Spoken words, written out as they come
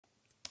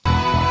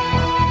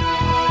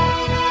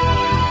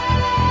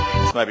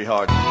This might be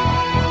hard.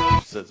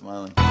 She said,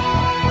 smiling.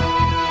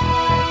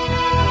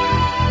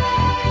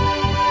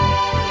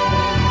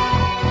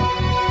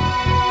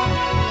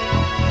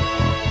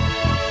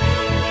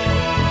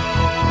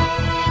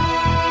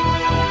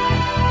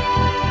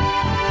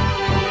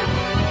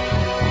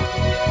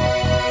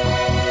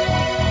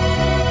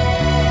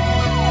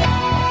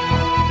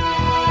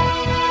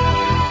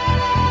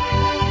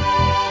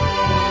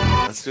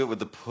 Let's do it with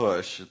the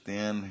push at the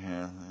end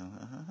here.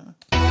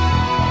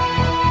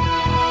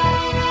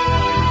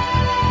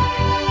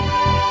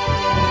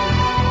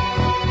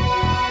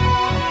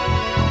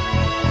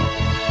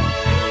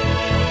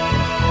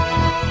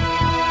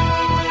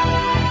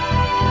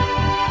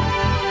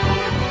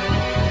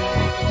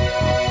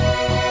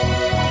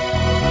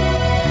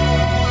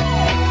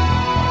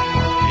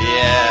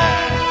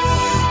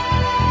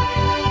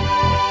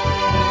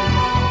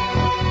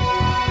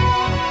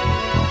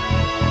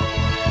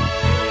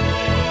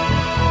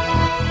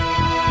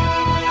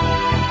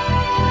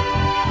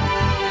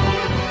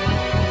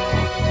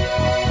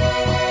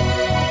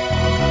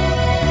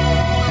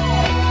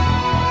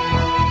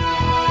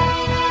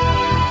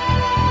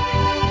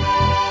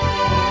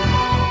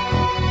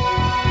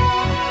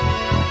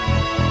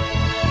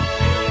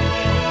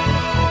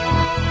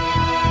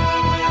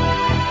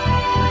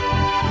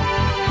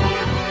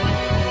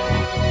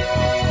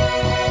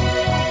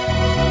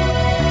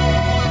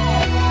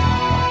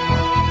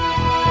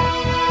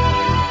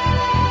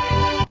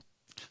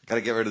 Gotta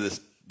get rid of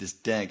this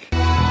dank.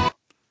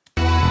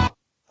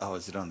 Oh,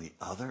 is it on the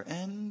other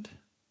end?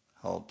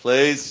 Hold,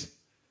 please.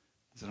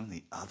 Is it on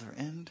the other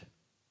end?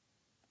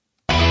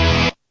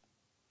 Oh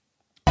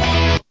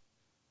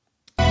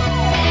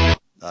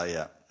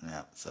yeah.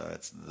 So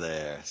it's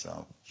there.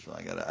 So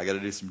I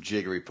gotta do some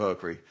jiggery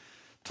pokery.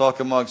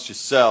 Talk amongst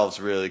yourselves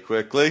really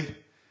quickly.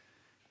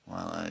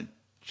 While I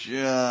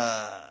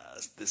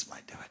just this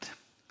might do it,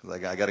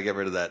 because I gotta get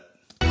rid of that.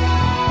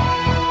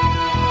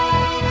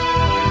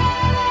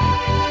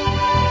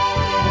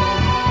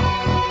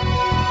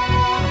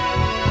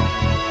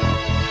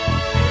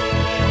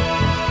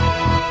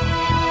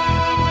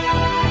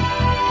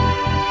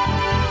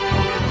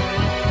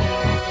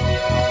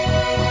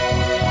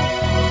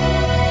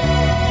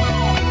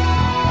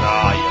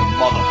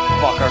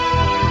 Motherfucker.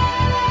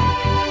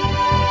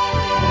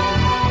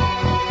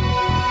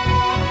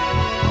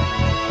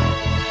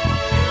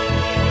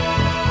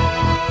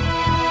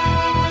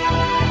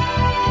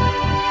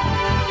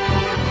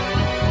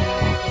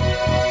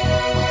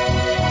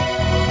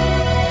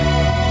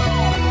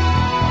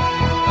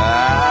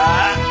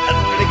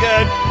 That's pretty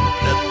good.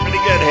 That's a pretty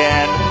good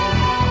hand.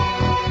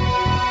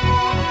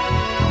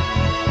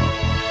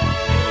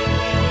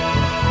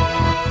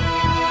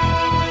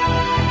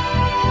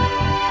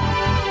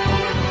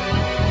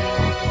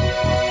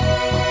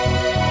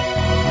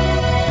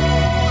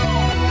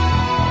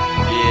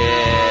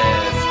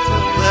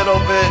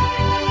 Bit.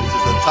 This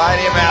is a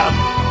tiny amount.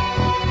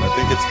 I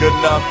think it's good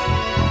enough.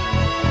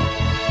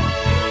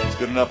 It's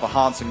good enough for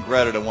Hans and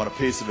Greta to want a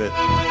piece of it.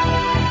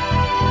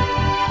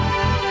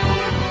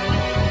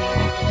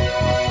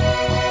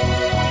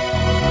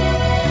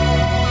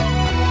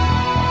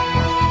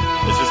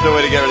 It's just no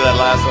way to get rid of that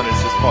last one.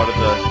 It's just part of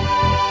the...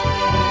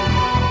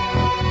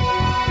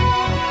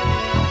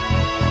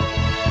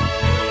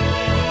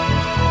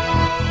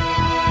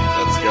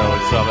 Let's go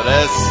with some of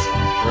this.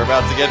 We're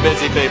about to get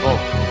busy, people.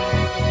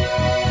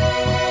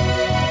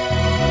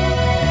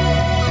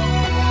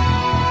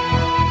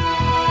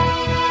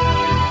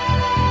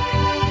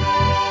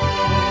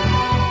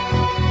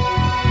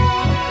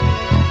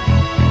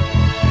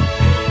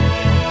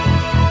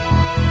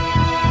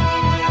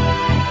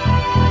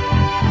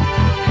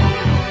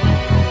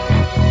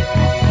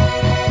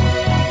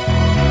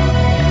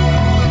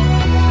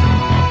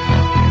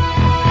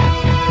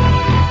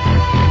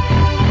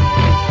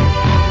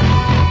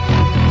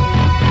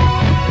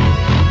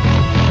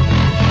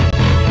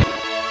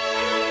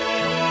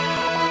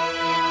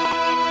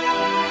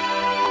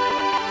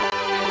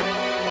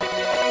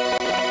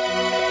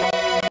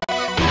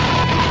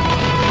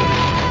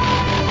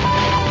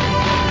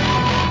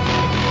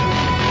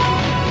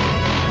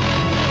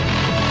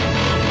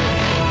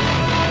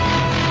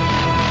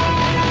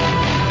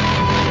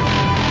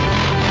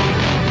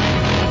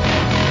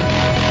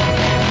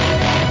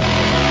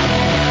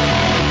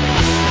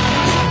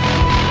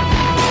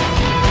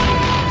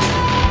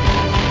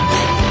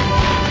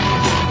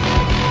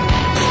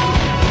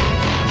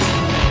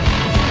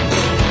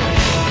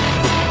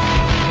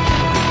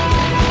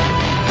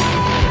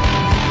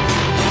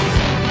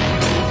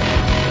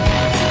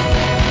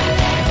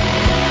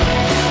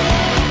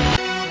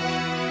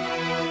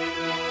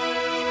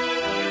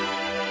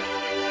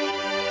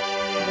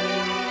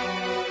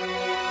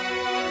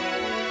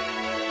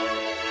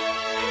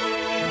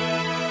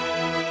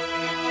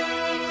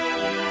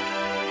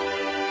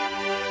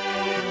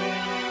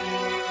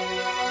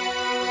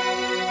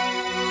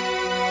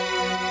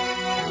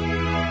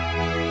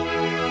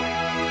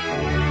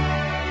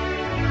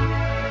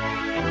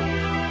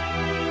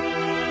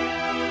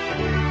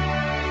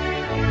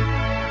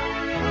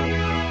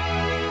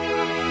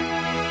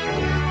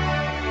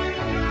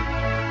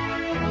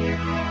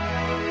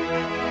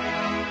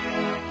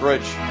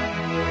 fridge.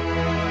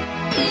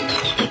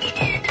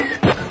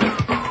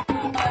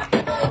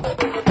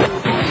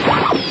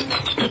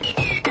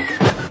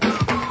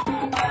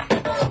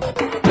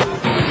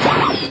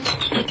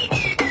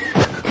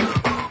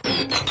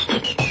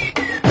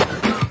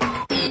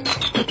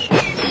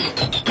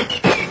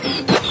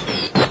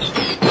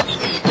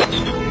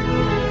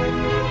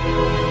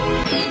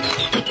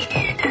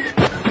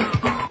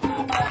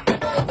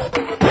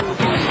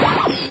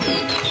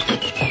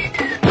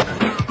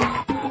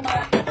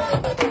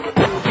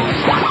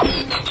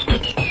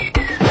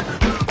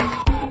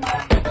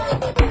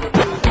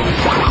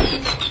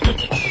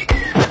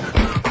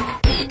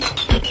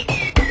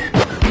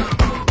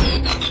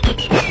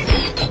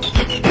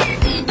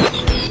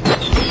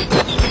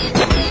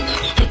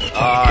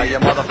 You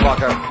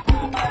motherfucker.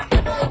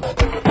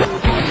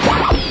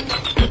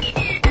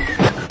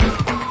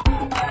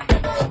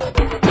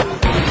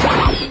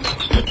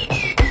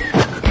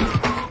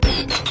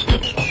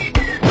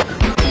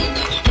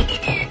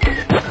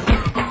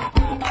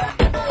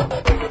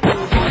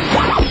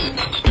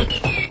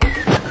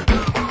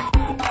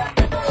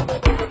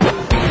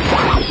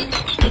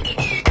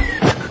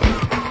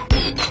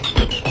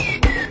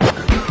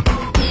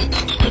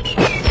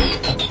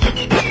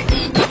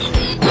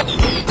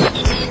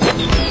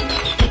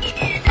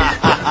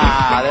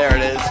 There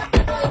it is.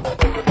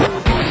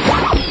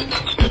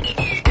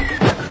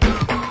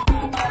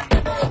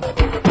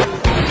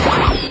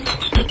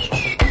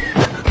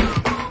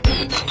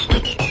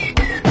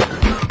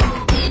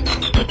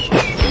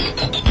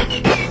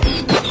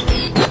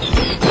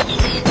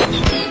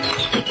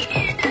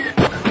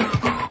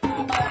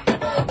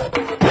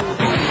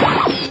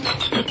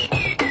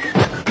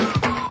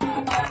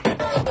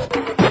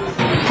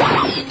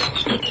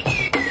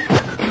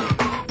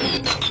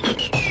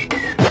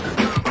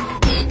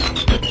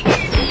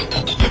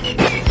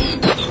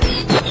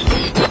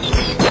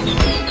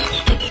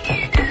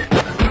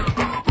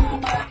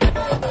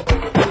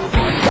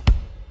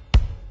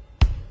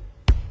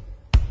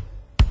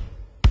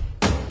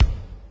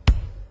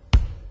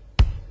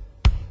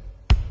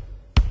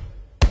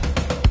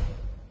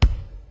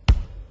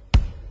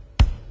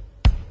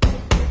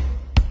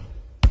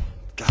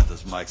 God,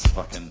 this mic's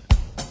fucking...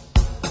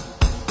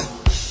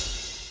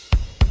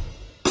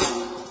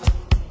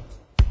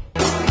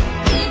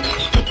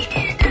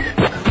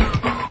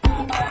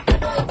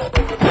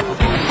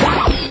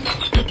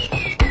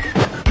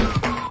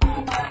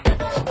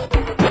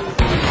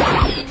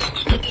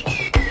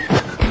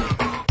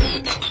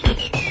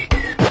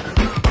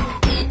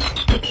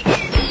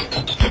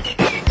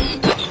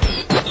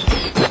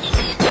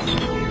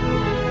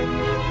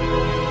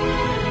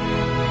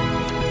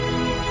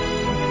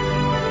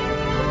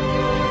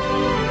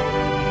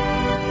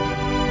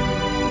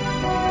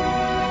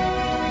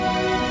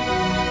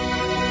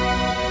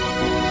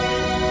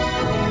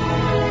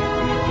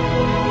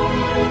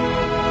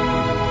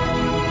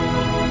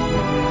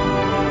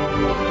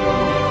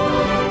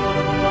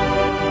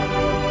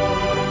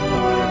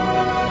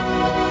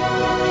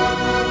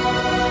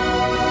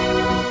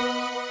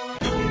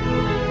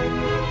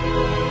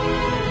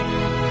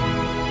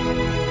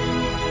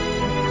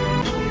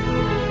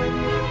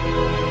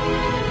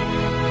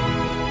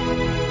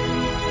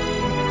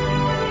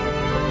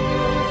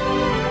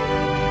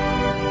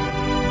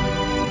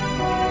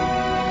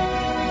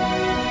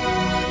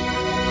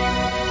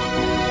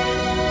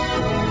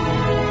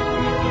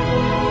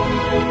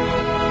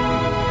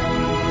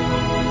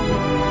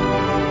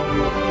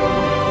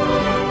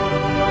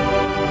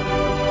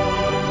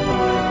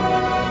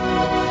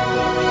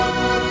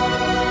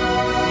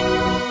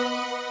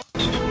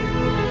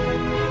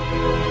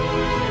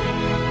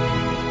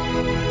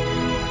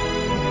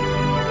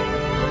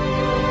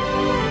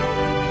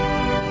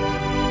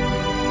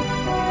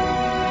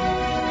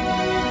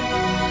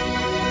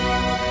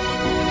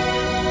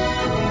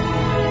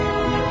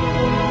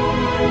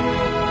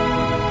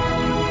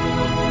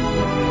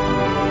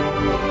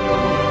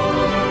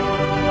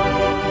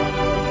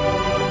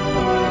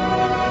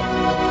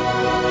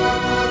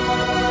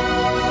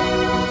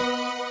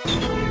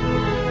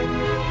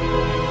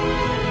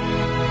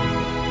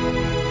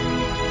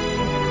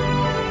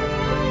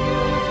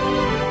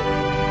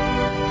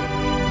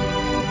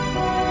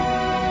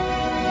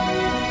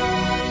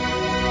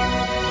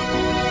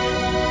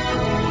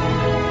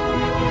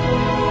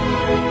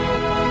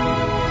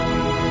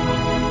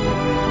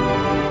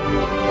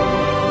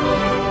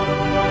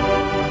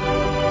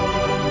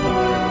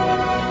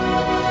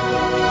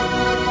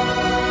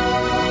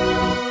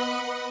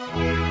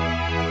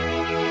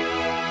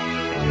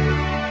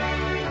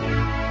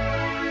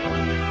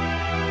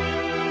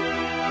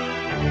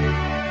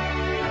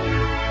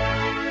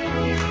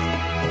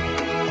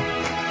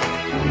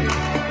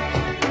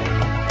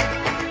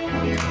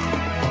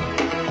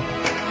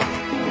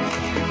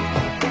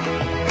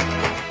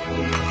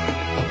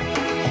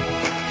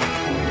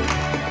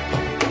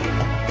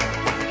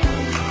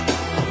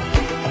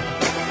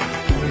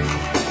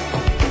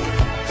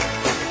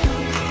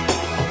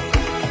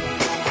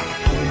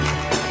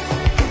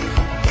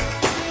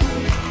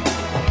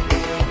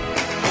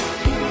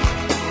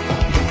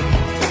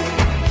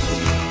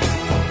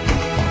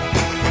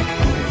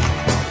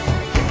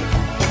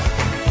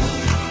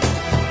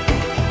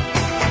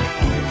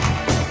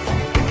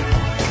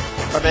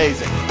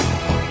 amazing.